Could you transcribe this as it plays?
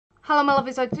Hello my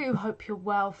lovelies, I do hope you're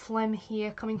well. Flem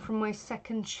here, coming from my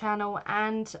second channel,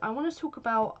 and I want to talk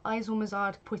about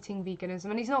Eisel quitting veganism.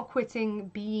 And he's not quitting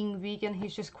being vegan,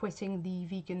 he's just quitting the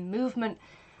vegan movement.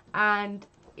 And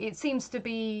it seems to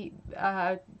be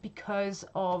because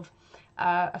of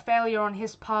a failure on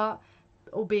his part,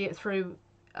 albeit through,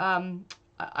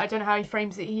 I don't know how he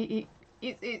frames it.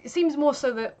 It seems more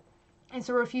so that it's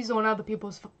a refusal on other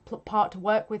people's part to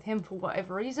work with him for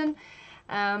whatever reason.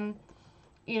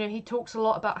 You know, he talks a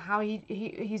lot about how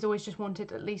he's always just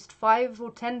wanted at least 5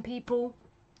 or 10 people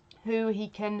who he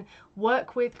can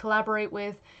work with, collaborate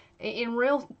with in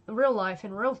real life,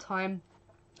 in real time,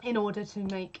 in order to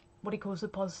make what he calls a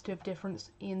positive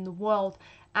difference in the world.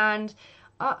 And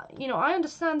you know, I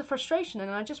understand the frustration,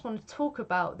 and I just want to talk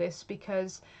about this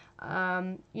because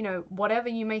you know, whatever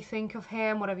you may think of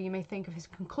him, whatever you may think of his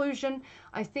conclusion,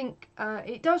 I think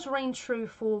it does reign true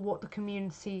for what the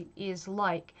community is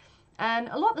like. And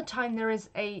a lot of the time there is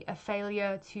a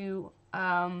failure to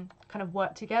kind of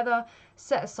work together,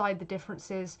 set aside the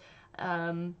differences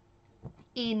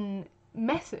in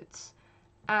methods.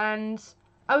 And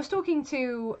I was talking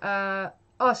to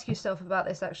Ask Yourself about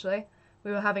this, actually. We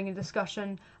were having a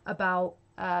discussion about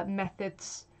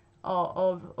methods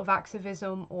of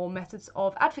activism, or methods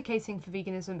of advocating for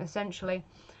veganism, essentially.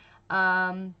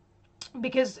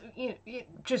 Because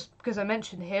just because I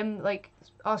mentioned him, like,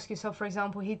 Ask Yourself, for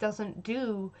example, he doesn't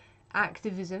do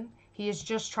activism. He is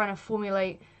just trying to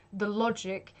formulate the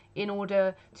logic in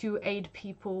order to aid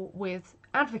people with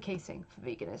advocating for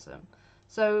veganism.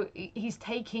 So he's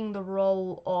taking the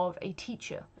role of a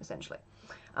teacher, essentially.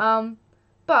 But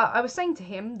I was saying to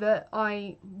him that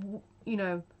I'm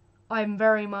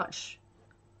very much,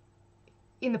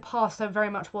 in the past, I very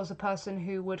much was a person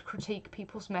who would critique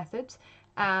people's methods,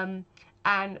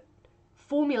 and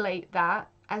formulate that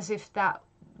as if that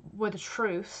were the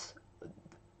truth.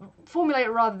 Formulate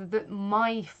rather that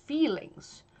my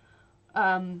feelings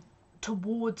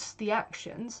towards the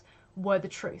actions were the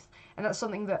truth. And that's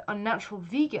something that Unnatural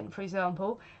Vegan, for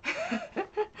example,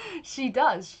 she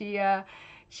does.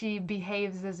 She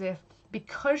behaves as if,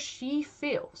 because she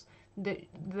feels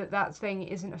that thing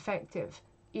isn't effective,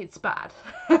 it's bad.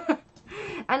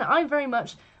 And I very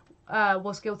much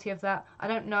was guilty of that. I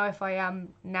don't know if I am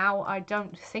now. I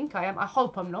don't think I am. I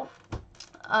hope I'm not.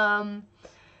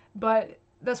 But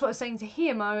that's what I was saying to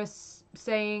him. I was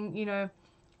saying, you know,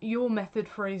 your method,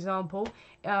 for example,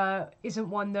 isn't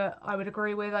one that I would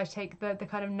agree with. I take the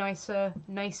kind of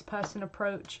nice person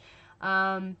approach.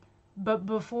 But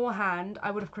beforehand,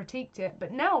 I would have critiqued it.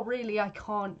 But now, really, I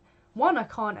can't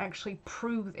actually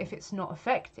prove if it's not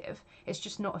effective. It's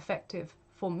just not effective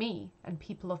for me and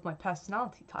people of my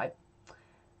personality type.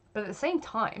 But at the same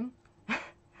time,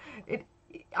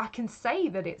 I can say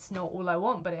that it's not all I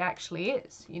want, but it actually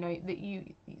is. You know, that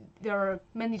there are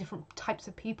many different types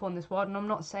of people in this world, and I'm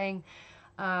not saying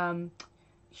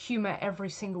humour every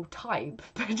single type,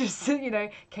 but just, you know,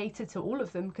 cater to all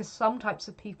of them, because some types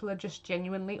of people are just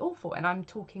genuinely awful, and I'm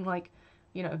talking like,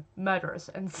 you know, murderers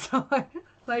and so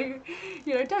like,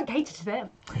 you know, don't cater to them.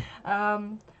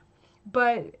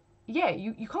 But yeah,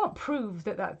 you can't prove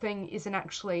that thing isn't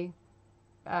actually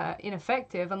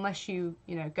ineffective unless you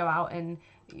know, go out and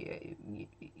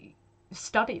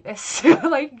study this,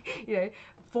 like, you know,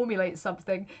 formulate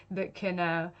something that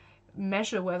can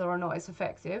measure whether or not it's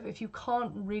effective. If you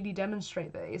can't really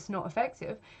demonstrate that it's not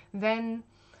effective, then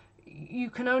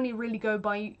you can only really go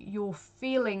by your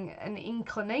feeling and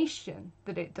inclination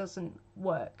that it doesn't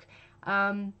work.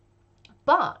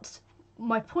 But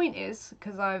my point is,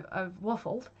 because I've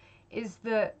waffled, is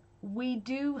that we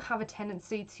do have a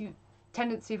tendency to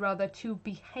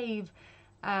behave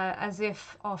as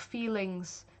if our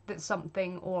feelings that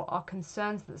something, or our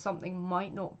concerns that something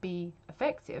might not be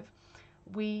effective,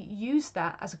 we use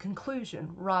that as a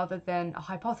conclusion rather than a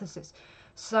hypothesis.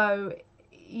 So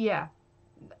yeah,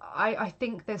 I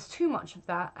think there's too much of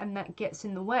that, and that gets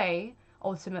in the way,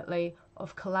 ultimately,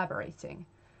 of collaborating.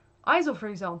 Eisel, for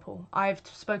example, I've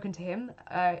spoken to him.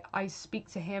 I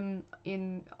speak to him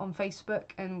on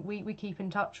Facebook, and we keep in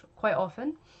touch quite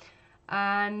often.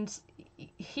 And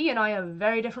he and I are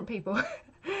very different people.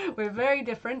 We're very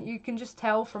different. You can just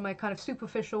tell from a kind of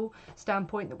superficial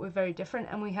standpoint that we're very different,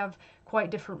 and we have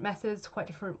quite different methods, quite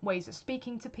different ways of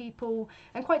speaking to people,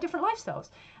 and quite different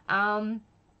lifestyles.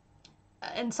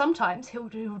 And sometimes he'll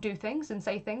do things and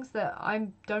say things that I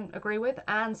don't agree with,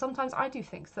 and sometimes I do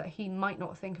things that he might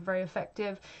not think are very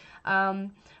effective.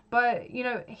 But, you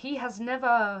know, he has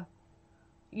never,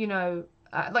 you know,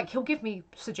 like, he'll give me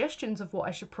suggestions of what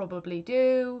I should probably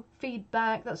do,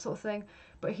 feedback, that sort of thing,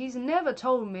 but he's never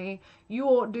told me, you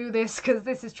ought to do this because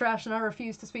this is trash and I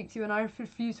refuse to speak to you and I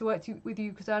refuse to work with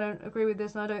you because I don't agree with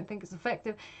this and I don't think it's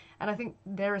effective. And I think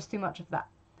there is too much of that.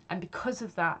 And because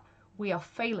of that, we are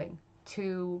failing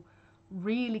to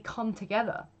really come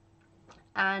together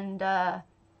and,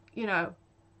 you know,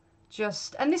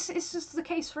 and this is just the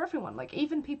case for everyone, like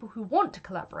even people who want to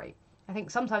collaborate. I think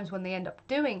sometimes when they end up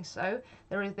doing so,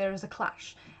 there is a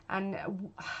clash, and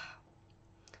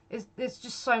it's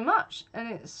just so much, and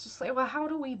it's just like, well, how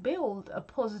do we build a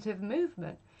positive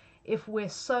movement if we're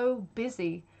so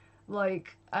busy,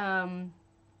 like,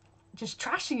 just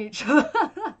trashing each other?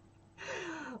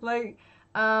 Like,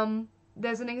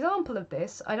 there's an example of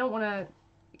this. I don't want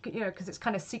to, you know, because it's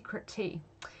kind of secret tea.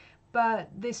 But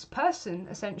this person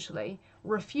essentially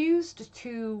refused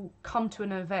to come to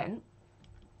an event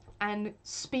and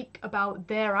speak about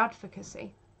their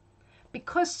advocacy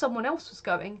because someone else was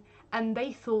going and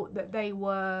they thought that they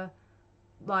were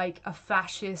like a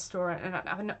fascist or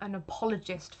an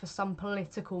apologist for some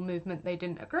political movement they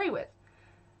didn't agree with.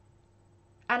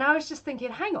 And I was just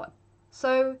thinking, hang on.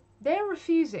 So they're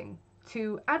refusing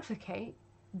to advocate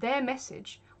their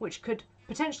message, which could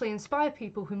potentially inspire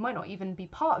people who might not even be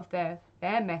part of their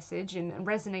message and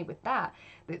resonate with that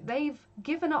they've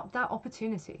given up that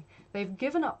opportunity. They've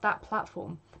given up that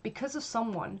platform because of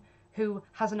someone who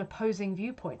has an opposing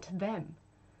viewpoint to them.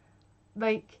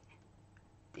 Like,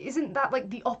 isn't that like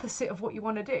the opposite of what you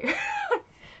want to do?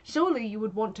 Surely you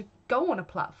would want to go on a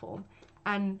platform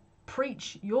and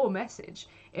preach your message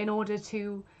in order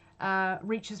to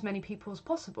reach as many people as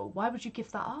possible. Why would you give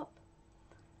that up?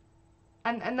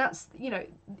 And that's, you know,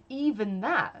 even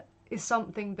that is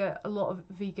something that a lot of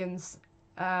vegans,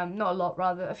 not a lot,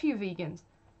 rather, a few vegans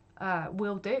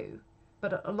will do.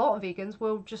 But a lot of vegans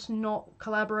will just not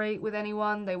collaborate with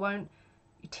anyone. They won't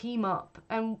team up.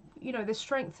 And, you know, there's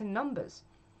strength in numbers.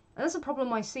 And that's a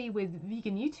problem I see with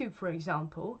vegan YouTube, for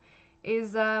example,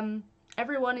 is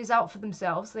everyone is out for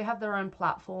themselves. They have their own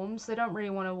platforms. They don't really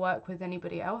want to work with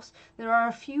anybody else. There are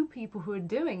a few people who are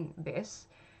doing this.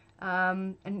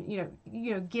 And you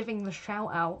know, giving the shout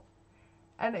out,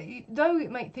 and though it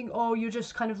might think, oh, you're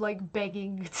just kind of like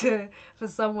begging for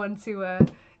someone to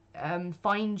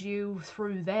find you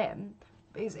through them,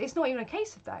 it's not even a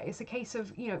case of that. It's a case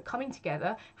of, you know, coming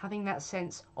together, having that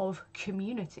sense of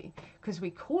community, because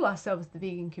we call ourselves the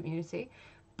vegan community,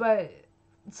 but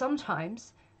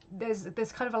sometimes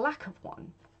there's kind of a lack of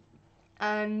one,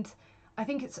 and I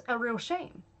think it's a real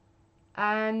shame.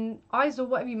 And Eisel,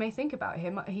 whatever you may think about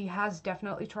him, he has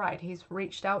definitely tried. He's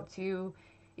reached out to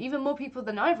even more people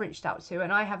than I've reached out to,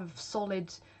 and I have a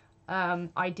solid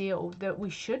ideal that we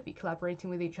should be collaborating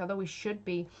with each other. We should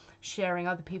be sharing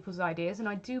other people's ideas, and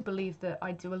I do believe that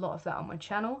I do a lot of that on my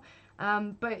channel.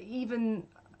 But even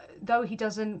though he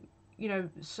doesn't, you know,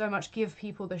 so much give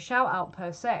people the shout out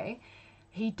per se,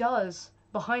 he does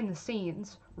behind the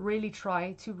scenes really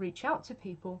try to reach out to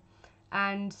people,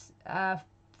 and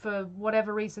for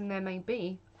whatever reason there may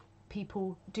be,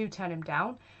 people do turn him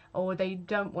down or they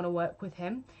don't want to work with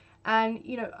him. And,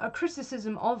 you know, a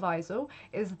criticism of Eisel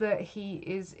is that he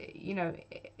is, you know,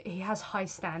 he has high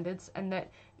standards and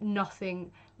that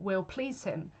nothing will please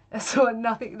him. So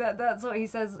that's what he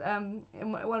says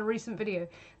in one recent video,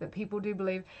 that people do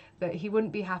believe that he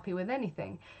wouldn't be happy with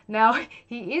anything. Now,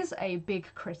 he is a big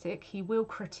critic. He will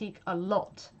critique a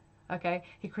lot, okay?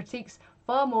 He critiques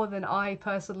far more than I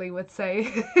personally would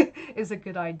say is a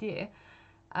good idea.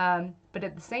 But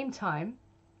at the same time,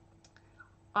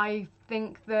 I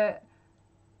think that,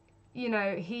 you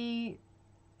know,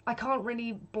 I can't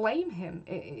really blame him.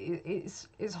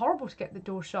 It's horrible to get the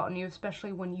door shut on you,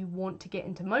 especially when you want to get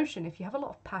into motion. If you have a lot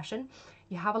of passion,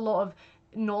 you have a lot of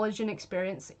knowledge and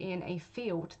experience in a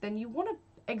field, then you want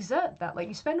to exert that. Like,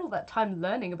 you spend all that time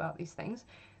learning about these things.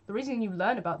 The reason you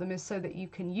learn about them is so that you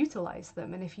can utilize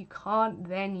them, and if you can't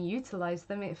then utilize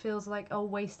them, it feels like a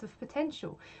waste of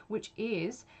potential, which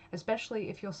is, especially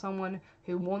if you're someone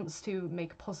who wants to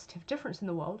make a positive difference in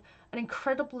the world, an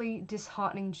incredibly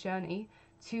disheartening journey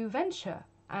to venture.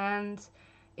 And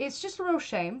it's just a real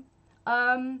shame.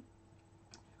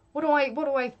 What do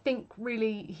I think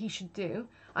really he should do?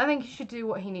 I think he should do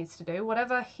what he needs to do.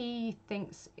 Whatever he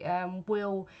thinks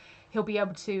he'll be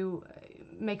able to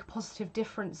make a positive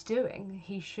difference doing,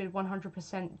 he should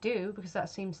 100% do, because that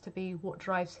seems to be what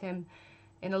drives him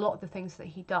in a lot of the things that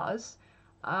he does.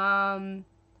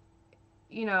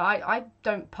 You know, I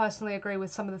don't personally agree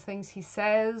with some of the things he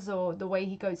says or the way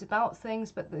he goes about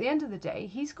things, but at the end of the day,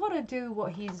 he's got to do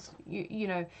what he's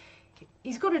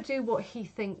got to do what he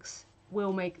thinks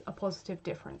will make a positive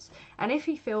difference. And if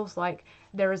he feels like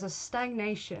there is a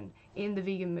stagnation in the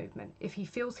vegan movement, if he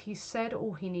feels he's said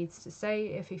all he needs to say,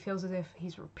 if he feels as if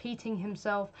he's repeating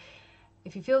himself,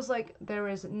 if he feels like there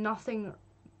is nothing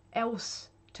else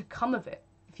to come of it,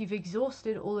 if you've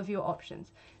exhausted all of your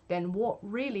options, then what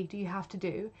really do you have to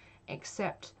do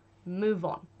except move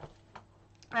on?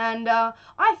 And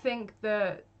I think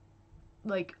that,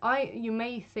 like, you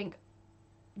may think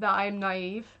that I'm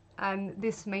naive, and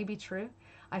this may be true.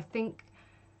 I think,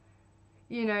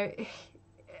 you know,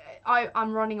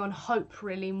 I'm running on hope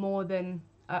really more than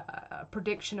a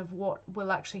prediction of what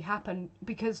will actually happen,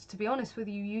 because to be honest with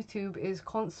you, YouTube is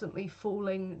constantly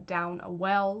falling down a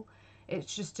well.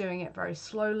 It's just doing it very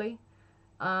slowly.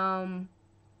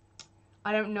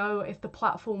 I don't know if the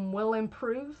platform will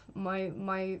improve.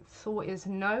 My thought is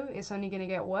no, it's only going to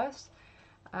get worse,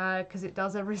 because it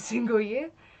does every single year.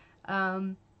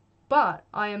 But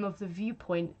I am of the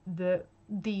viewpoint that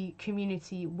the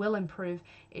community will improve.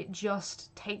 It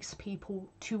just takes people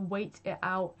to wait it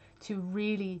out, to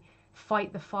really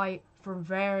fight the fight for a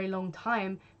very long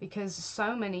time, because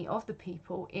so many of the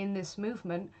people in this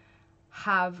movement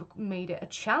have made it a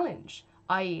challenge,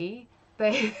 i.e.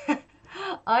 they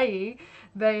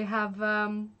they have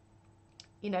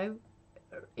you know,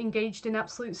 engaged in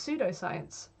absolute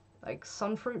pseudoscience, like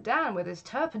Sunfruit Dan with his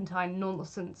turpentine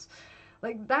nonsense.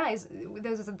 Like, that is,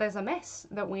 there's a mess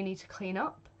that we need to clean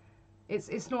up.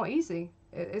 It's not easy.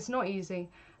 It's not easy.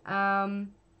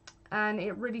 And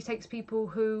it really takes people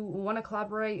who want to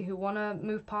collaborate, who want to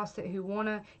move past it, who want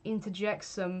to interject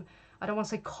some, I don't want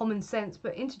to say common sense,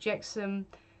 but interject some,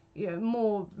 you know,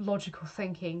 more logical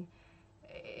thinking.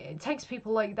 It takes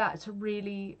people like that to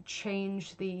really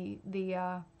change the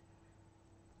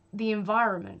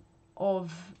environment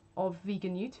of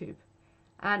vegan YouTube.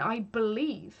 And I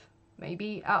believe,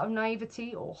 maybe out of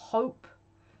naivety or hope,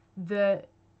 that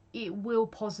it will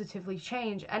positively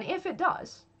change. And if it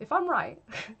does, if I'm right,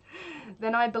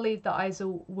 then I believe that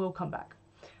Eisel will come back.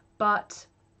 But,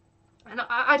 and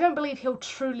I don't believe he'll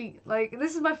truly, like,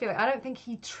 this is my feeling, I don't think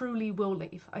he truly will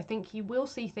leave. I think he will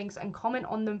see things and comment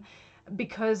on them,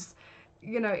 because,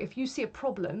 you know, if you see a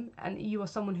problem and you are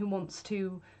someone who wants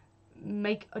to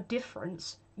make a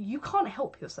difference, you can't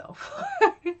help yourself.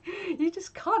 You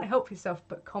just can't help yourself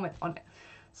but comment on it.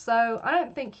 So I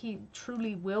don't think he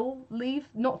truly will leave.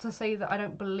 Not to say that I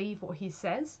don't believe what he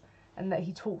says and that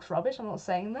he talks rubbish, I'm not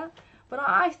saying that, but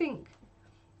I think,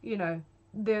 you know,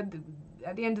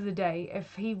 at the end of the day,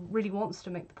 if he really wants to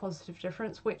make the positive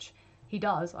difference, which he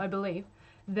does, I believe,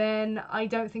 then I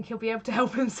don't think he'll be able to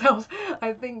help himself.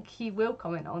 I think he will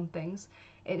comment on things.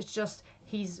 It's just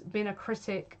he's been a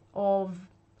critic of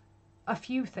a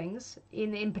few things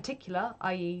in particular,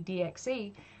 i.e.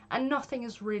 DXE, and nothing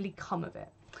has really come of it.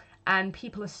 And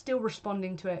people are still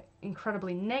responding to it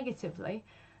incredibly negatively,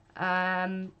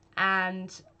 and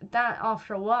that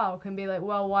after a while can be like,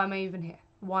 well, why am I even here?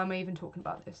 Why am I even talking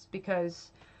about this?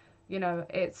 Because, you know,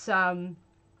 it's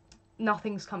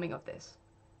nothing's coming of this.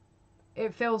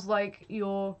 It feels like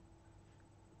you're,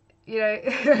 you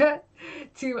know,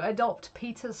 to adopt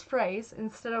Peter's phrase,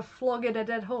 instead of flogging a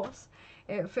dead horse,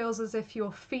 it feels as if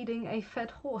you're feeding a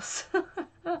fed horse.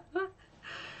 But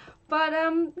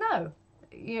no,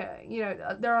 yeah, you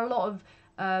know, there are a lot of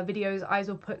videos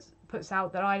Eisel puts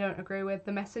out that I don't agree with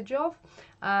the message of.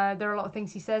 There are a lot of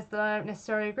things he says that I don't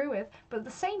necessarily agree with, but at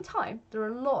the same time, there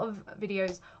are a lot of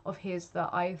videos of his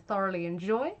that I thoroughly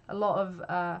enjoy. A lot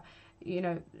of you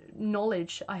know,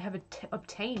 knowledge I have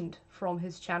obtained from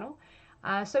his channel.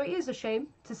 So it is a shame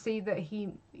to see that he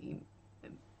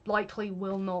likely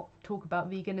will not talk about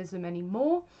veganism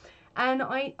anymore. And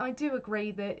I do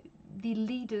agree that the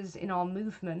leaders in our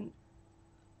movement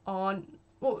are,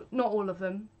 well, not all of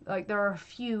them, like there are a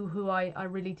few who I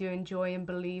really do enjoy and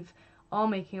believe are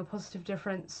making a positive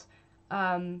difference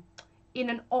in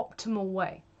an optimal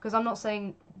way. Because I'm not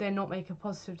saying they're not making a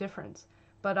positive difference,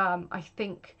 but I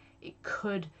think it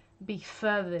could be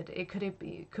furthered. It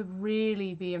could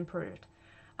really be improved.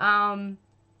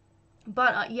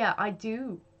 But yeah, I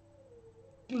do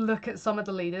look at some of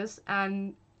the leaders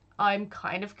and I'm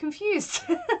kind of confused.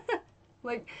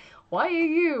 Like, why are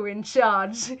you in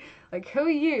charge? Like, who are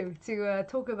you to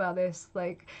talk about this?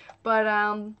 Like, but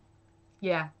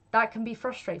yeah, that can be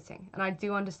frustrating, and I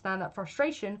do understand that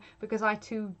frustration, because I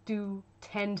too do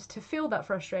tend to feel that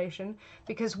frustration,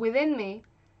 because within me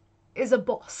is a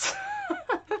boss.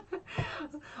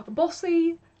 A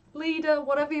bossy leader,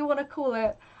 whatever you want to call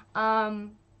it.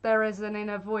 There is an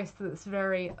inner voice that's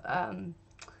very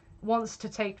wants to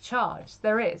take charge.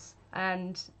 There is,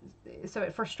 and so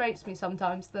it frustrates me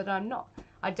sometimes that I'm not.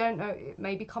 I don't know, it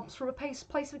maybe comes from a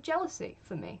place of jealousy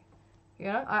for me. You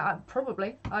know,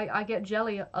 I get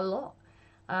jelly a lot.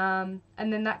 And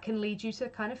then that can lead you to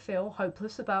kind of feel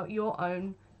hopeless about your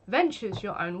own ventures,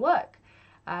 your own work.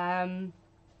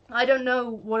 I don't know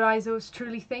what Eisel is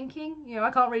truly thinking. You know,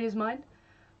 I can't read his mind.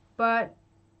 But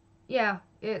yeah,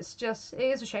 it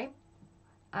is a shame.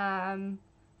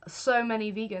 So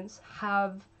many vegans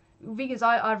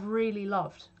I've really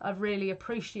loved, I've really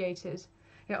appreciated,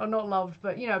 you know, or not loved,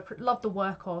 but, you know, loved the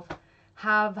work of,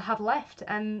 have left,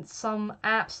 and some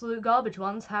absolute garbage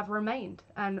ones have remained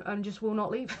and just will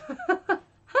not leave.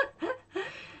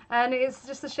 And it's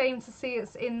just a shame to see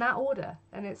it's in that order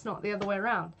and it's not the other way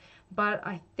around. But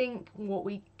I think what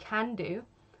we can do,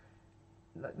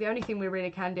 the only thing we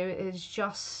really can do, is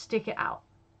just stick it out,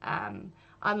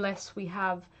 unless we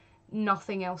have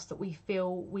nothing else that we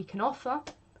feel we can offer.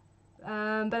 But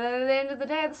at the end of the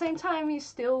day, at the same time, you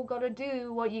still gotta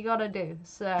do what you gotta do.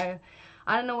 So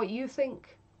I don't know what you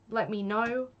think. Let me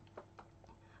know.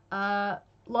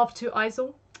 Love to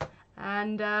Eisel.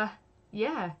 And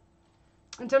yeah,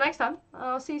 until next time,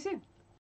 I'll see you soon.